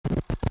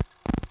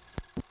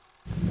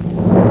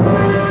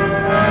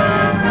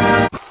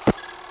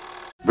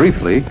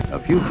Briefly, a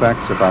few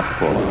facts about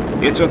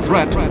fallout. It's a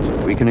threat.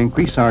 We can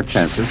increase our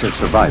chances of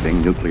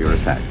surviving nuclear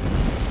attack.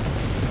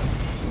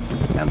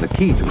 And the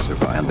key to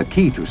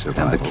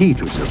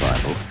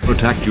survival.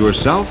 Protect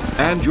yourself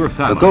and your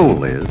family. The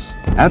goal is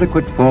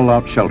adequate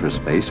fallout shelter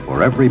space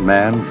for every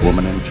man,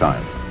 woman, and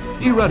child.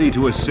 Be ready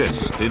to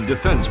assist in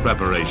defense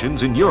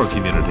preparations in your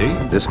community.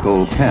 This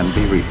goal can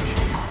be reached.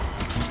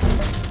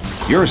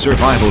 Your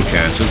survival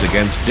chances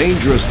against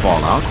dangerous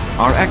fallout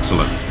are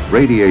excellent.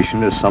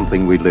 Radiation is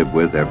something we live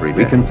with every day.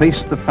 We can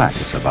face the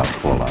facts about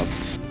fallout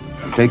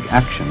and take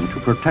action to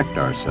protect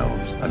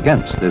ourselves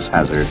against this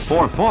hazard.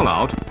 For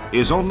fallout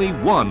is only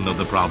one of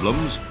the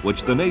problems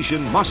which the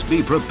nation must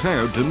be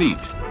prepared to meet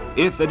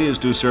if it is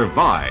to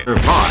survive in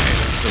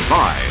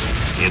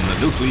the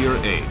nuclear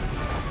age.